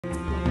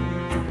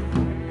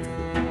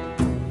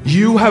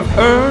You have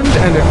earned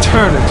an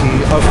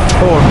eternity of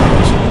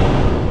torment.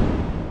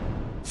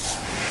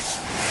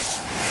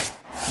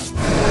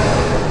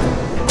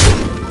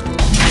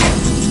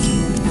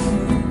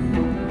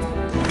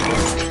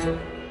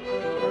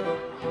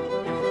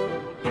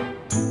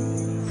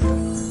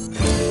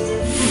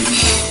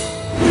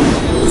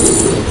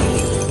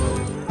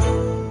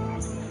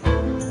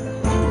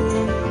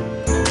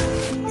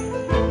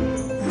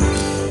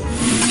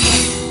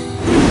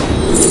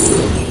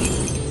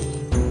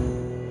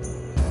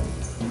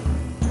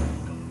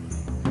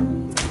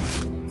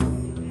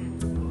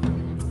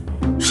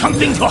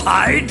 Something to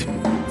hide?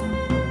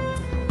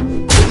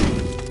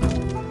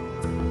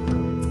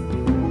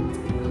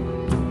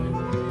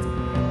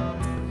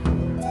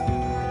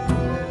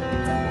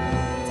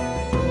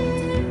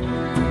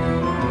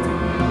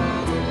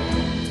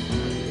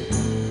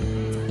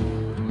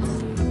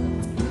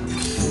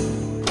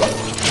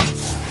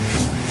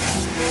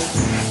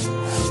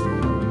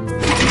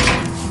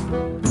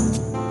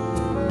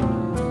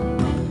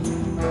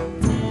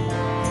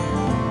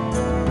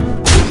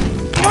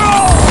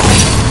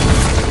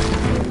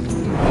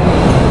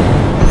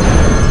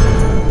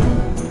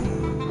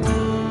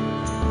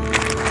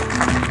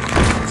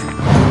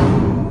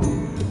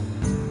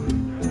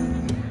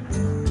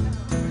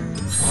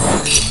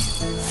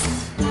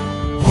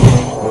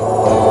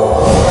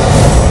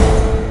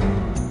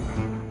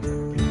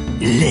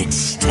 Let's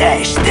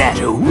stash that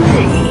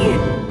away.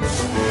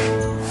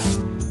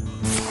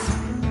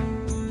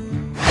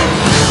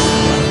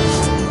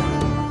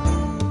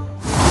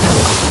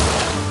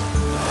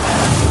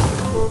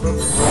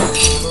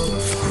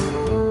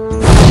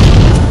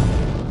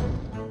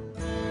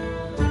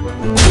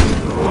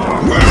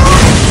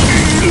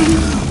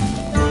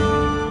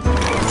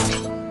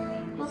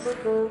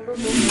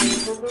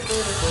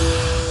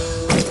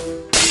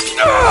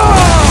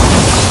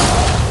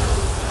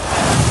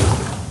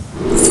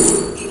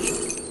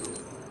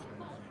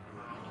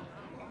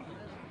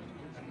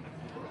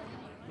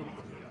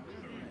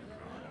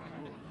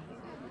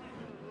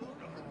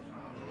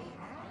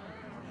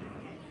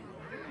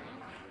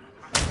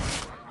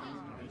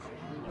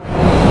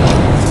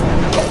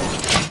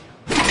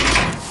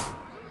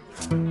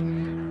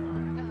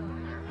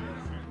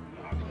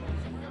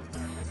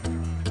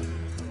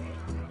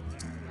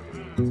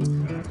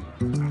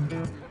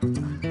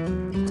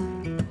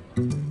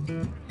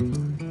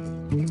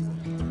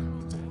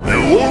 You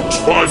won't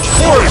find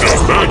a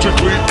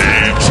magically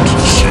aged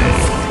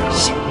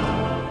cheese.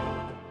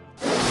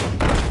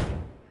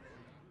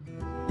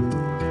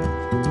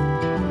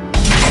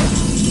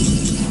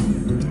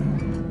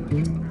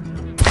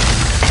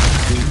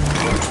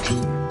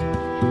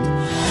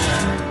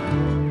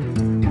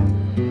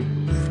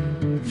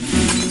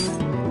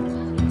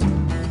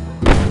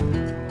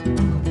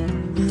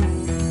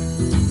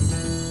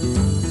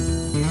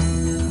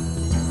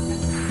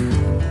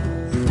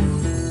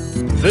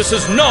 This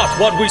is not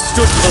what we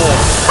stood for!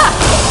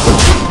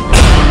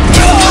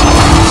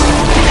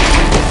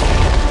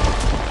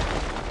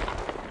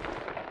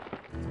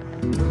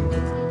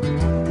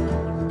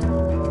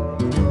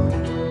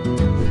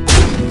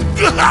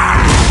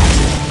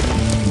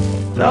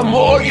 The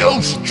more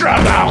you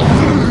struggle,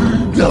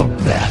 the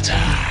better.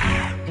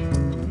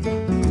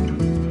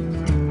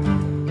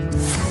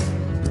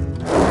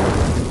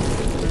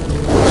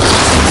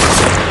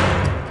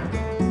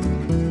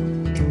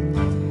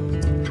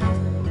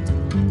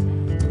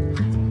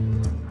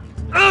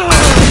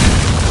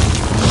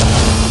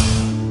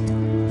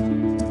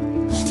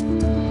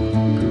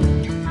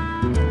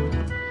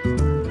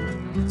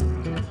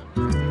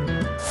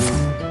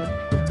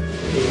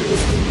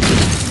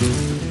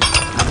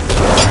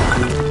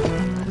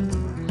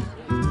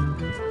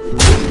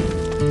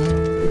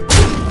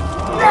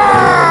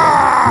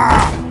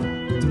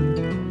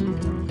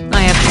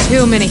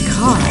 Too many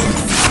cards.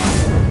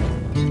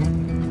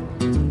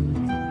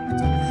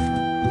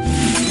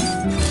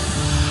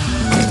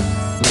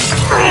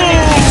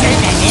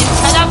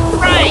 Into the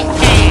frying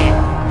pan!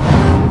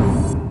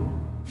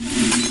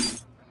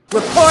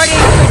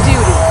 Reporting for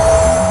duty.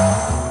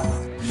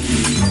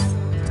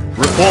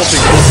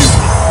 Reporting for duty.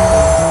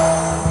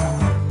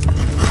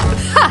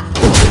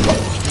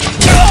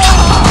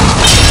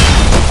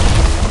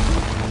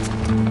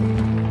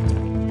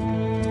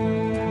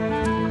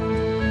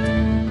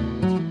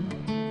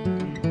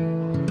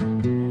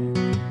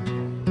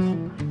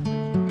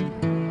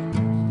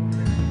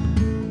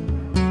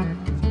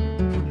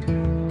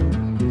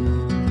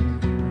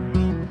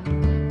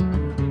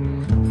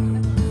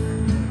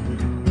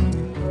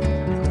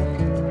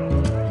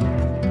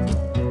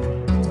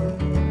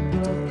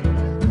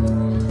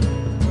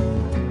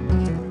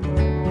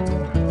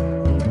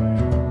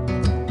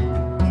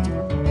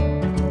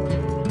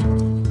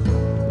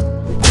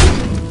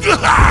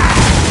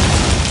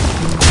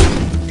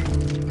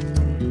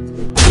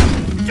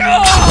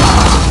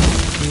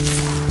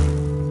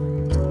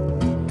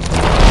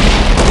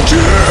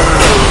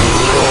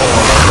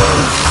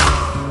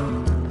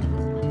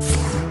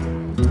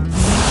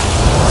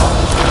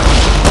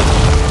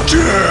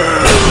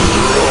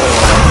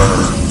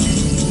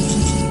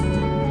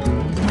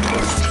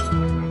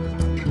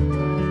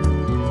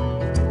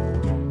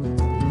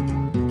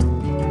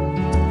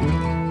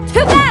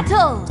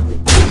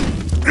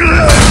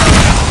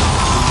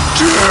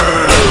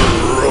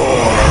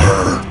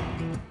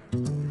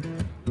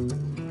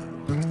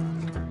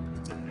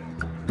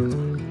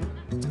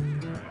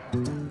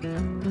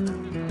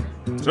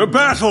 To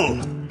battle!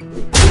 To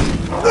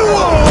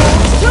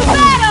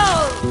battle!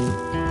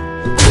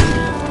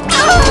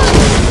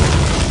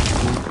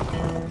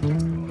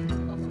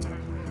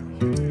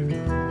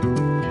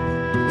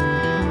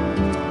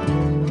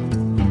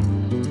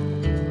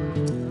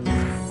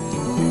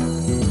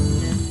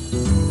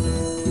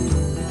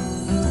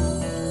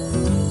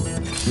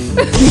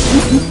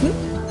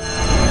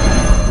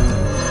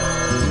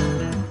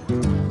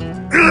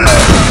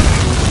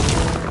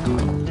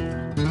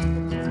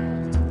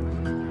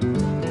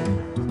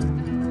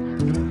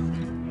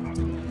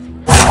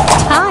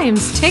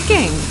 Time's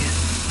ticking.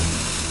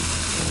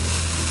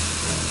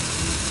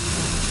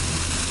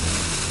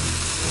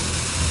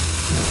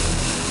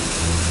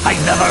 I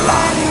never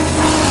lie,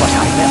 but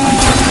I never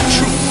tell the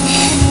truth.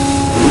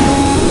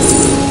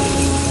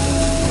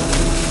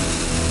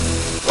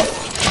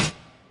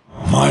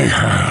 My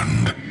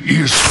hand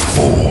is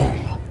full.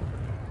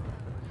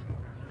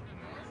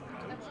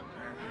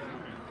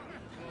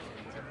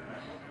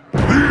 The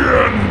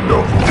end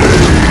of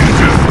days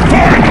is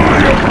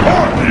finally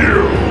upon you!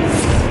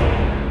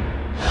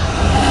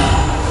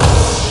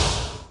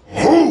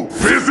 Hope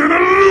is an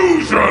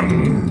illusion!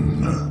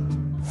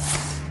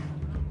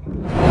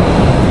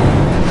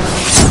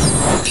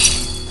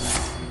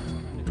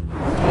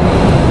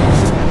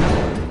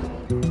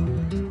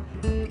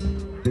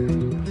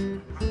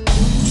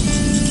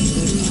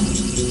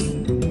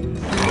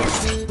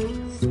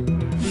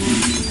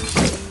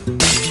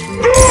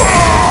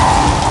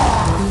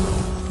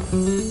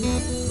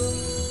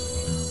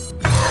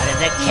 Out of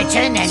the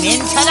kitchen and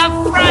into the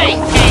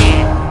frying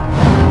pan!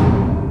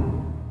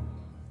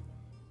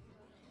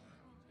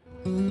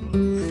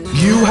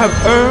 You have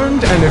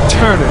earned an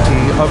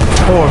eternity of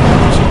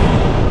torment.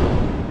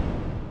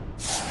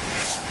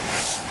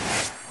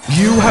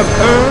 You have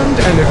earned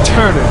an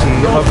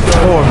eternity of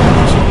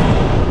torment.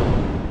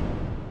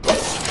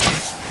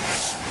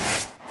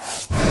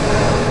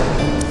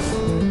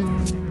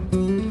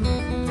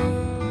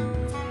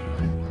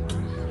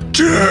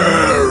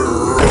 Terror!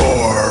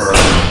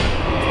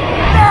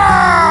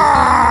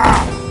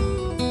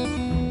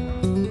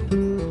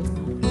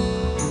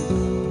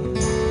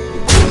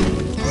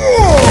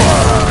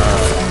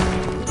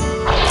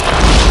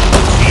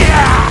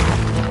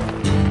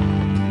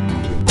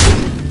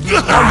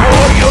 The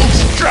more you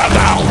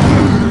struggle,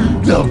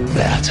 the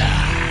better.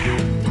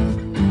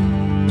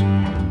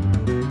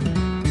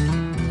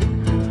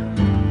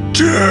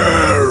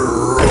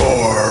 Terror!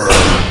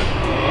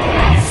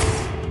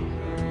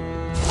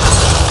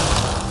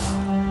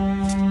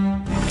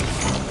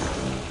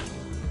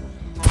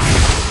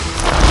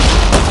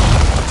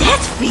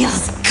 That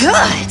feels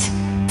good!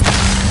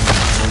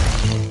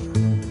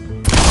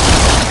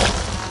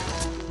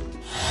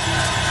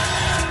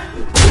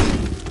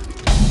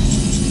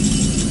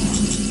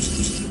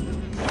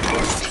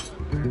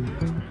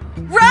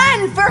 Run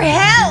for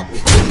help!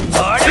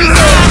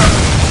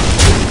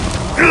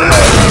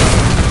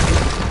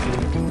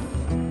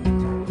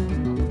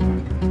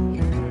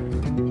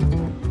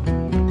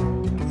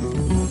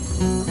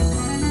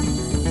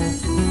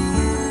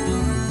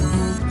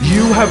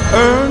 You have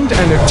earned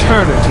an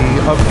eternity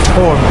of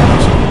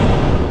torment.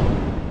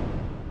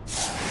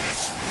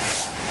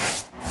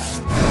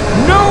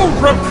 No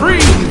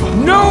reprieve!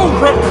 No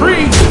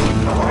reprieve!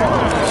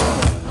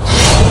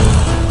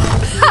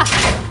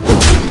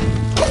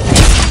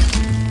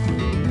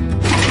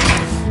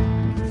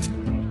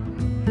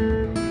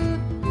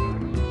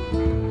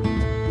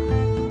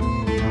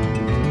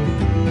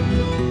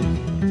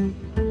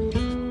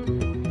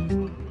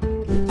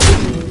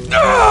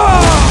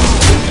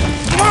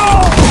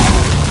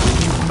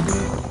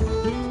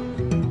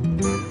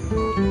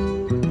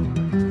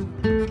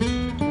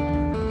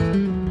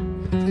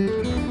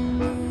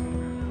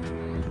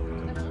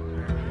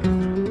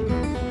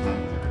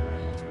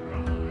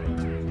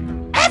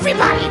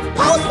 Everybody,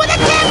 pose for the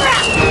camera!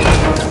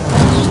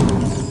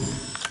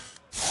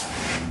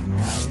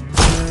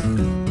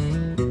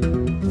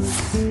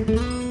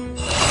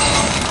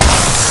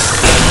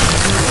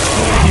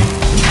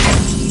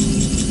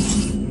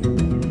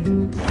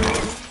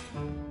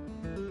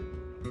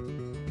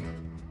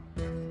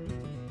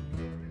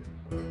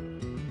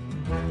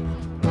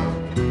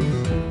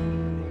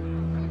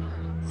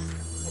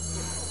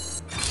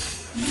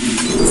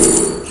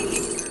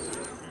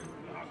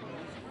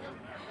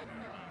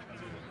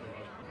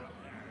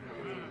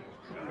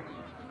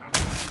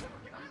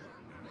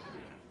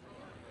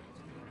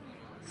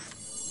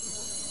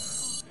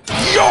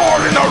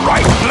 You're in the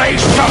right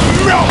place to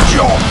melt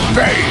your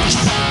face!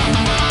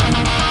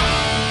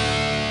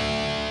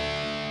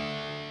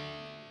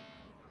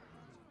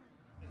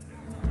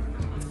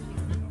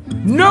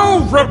 No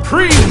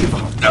reprieve!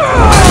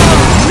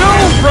 No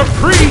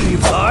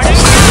reprieve!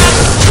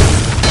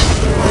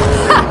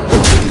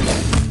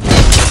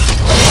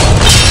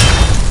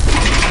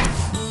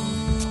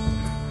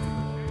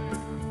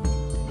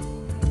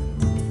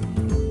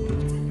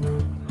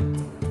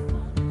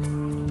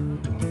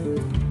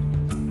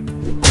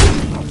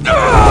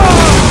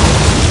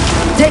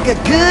 Take a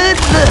good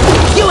look.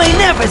 You ain't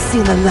never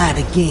seen the light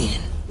again.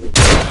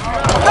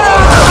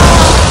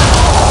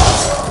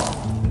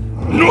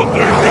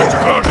 Nothing gets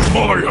past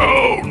my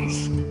hounds!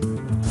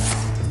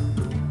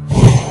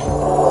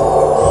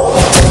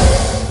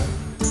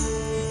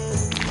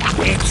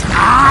 It's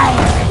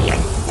highly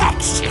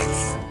infectious.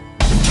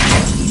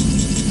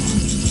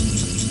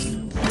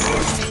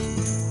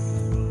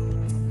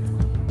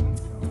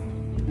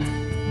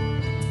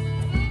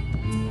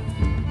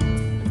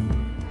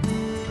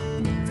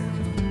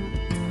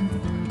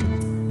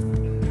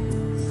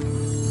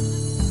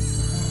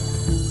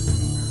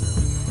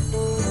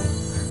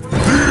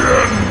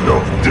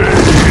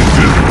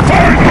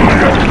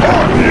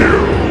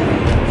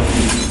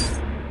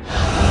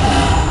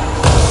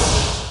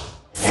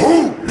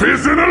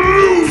 Is an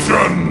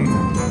illusion!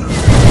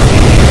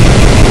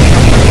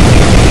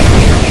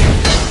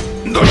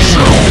 The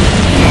show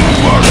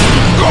must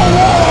go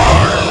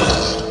on!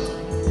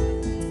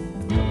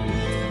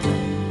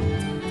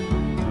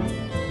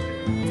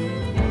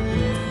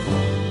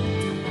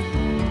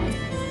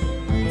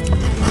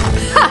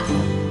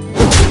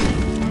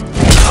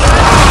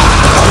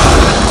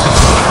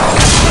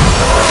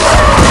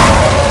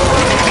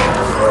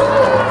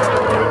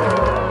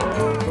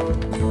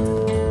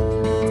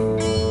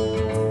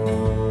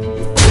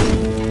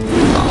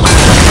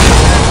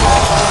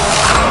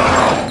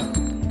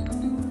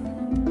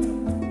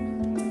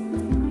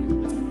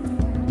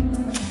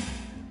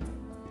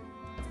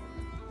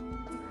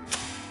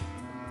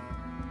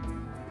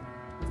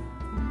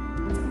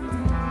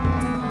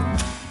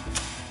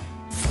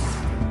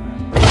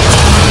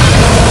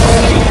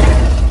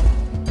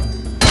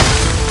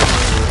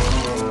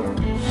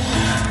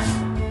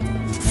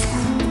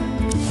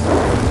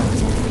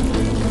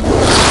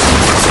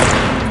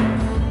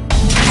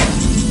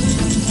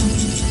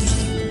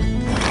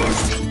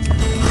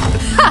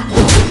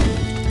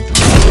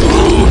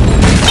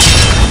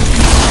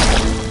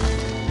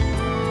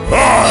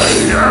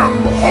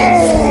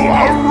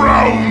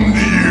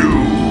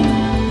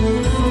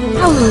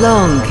 How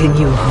long can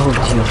you hold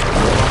your...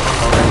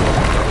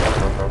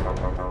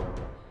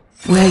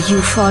 Were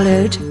you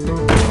followed?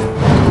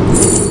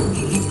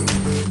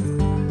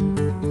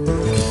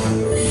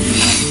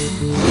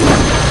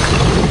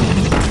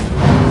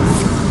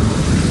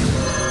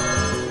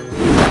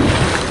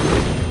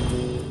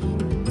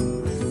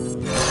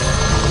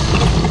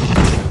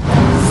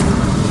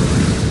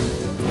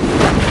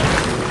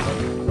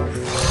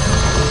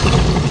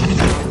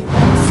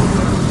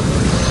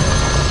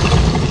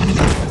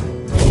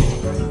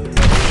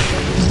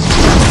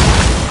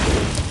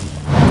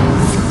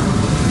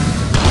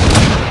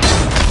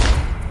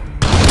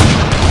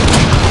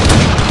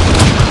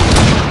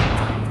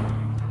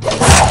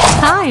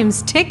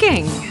 Time's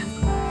ticking.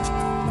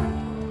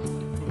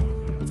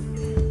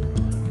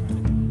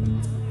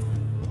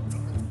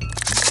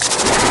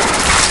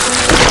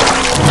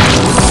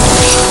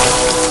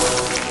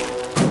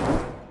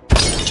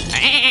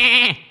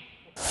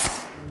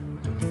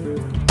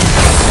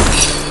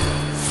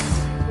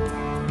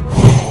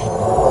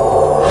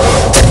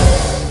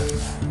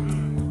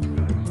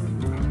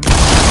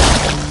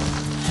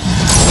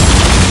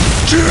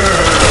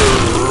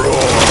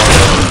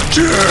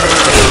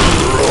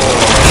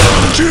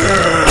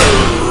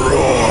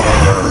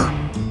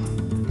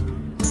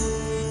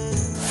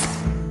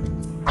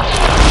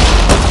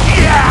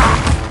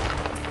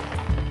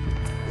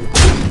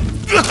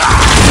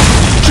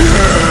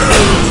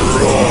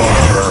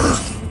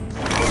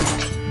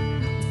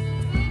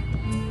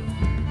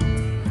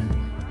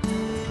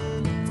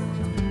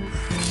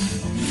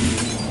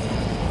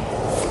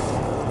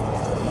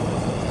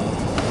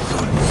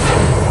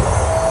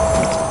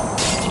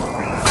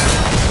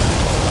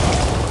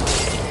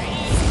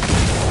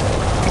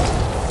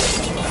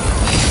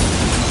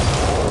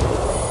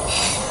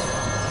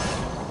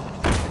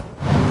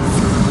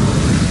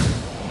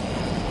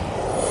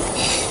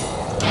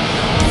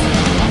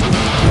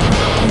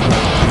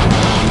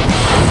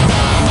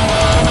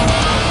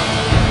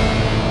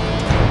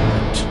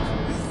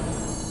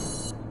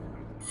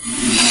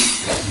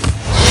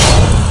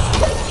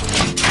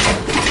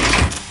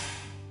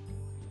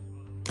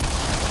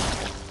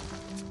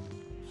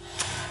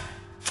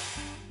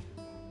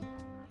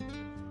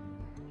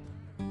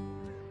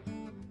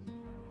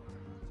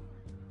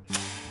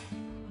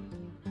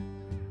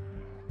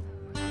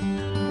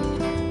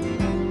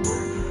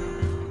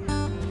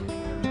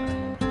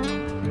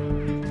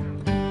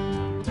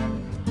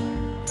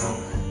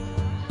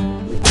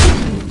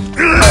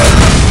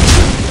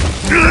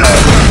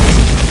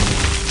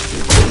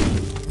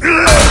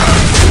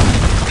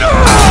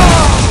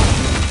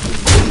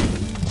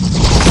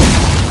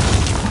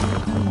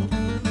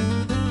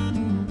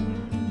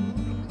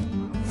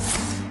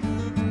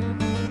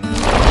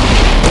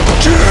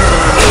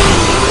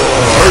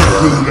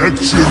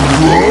 Collection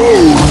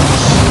grows!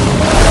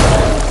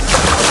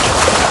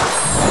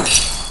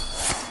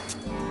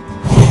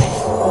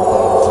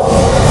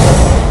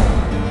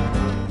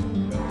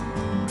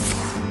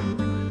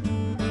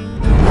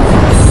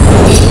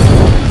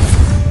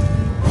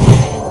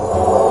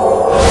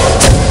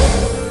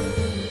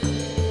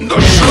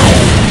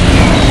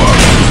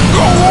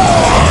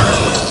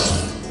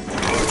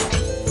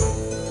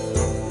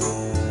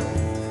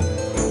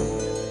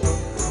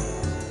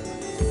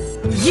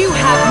 You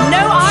have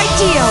no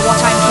idea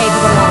what I'm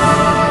capable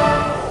of.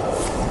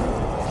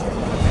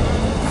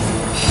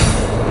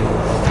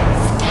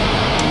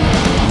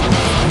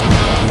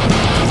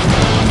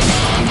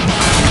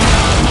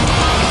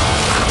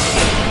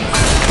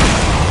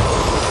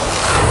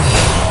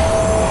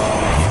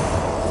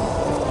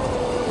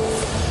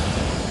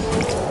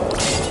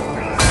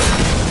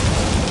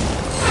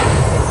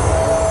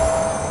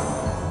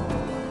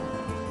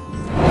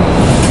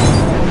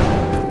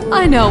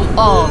 I know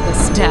all the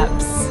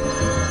steps.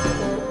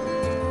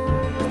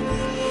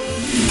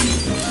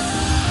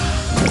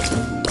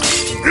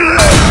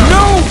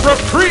 No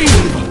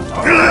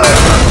reprieve!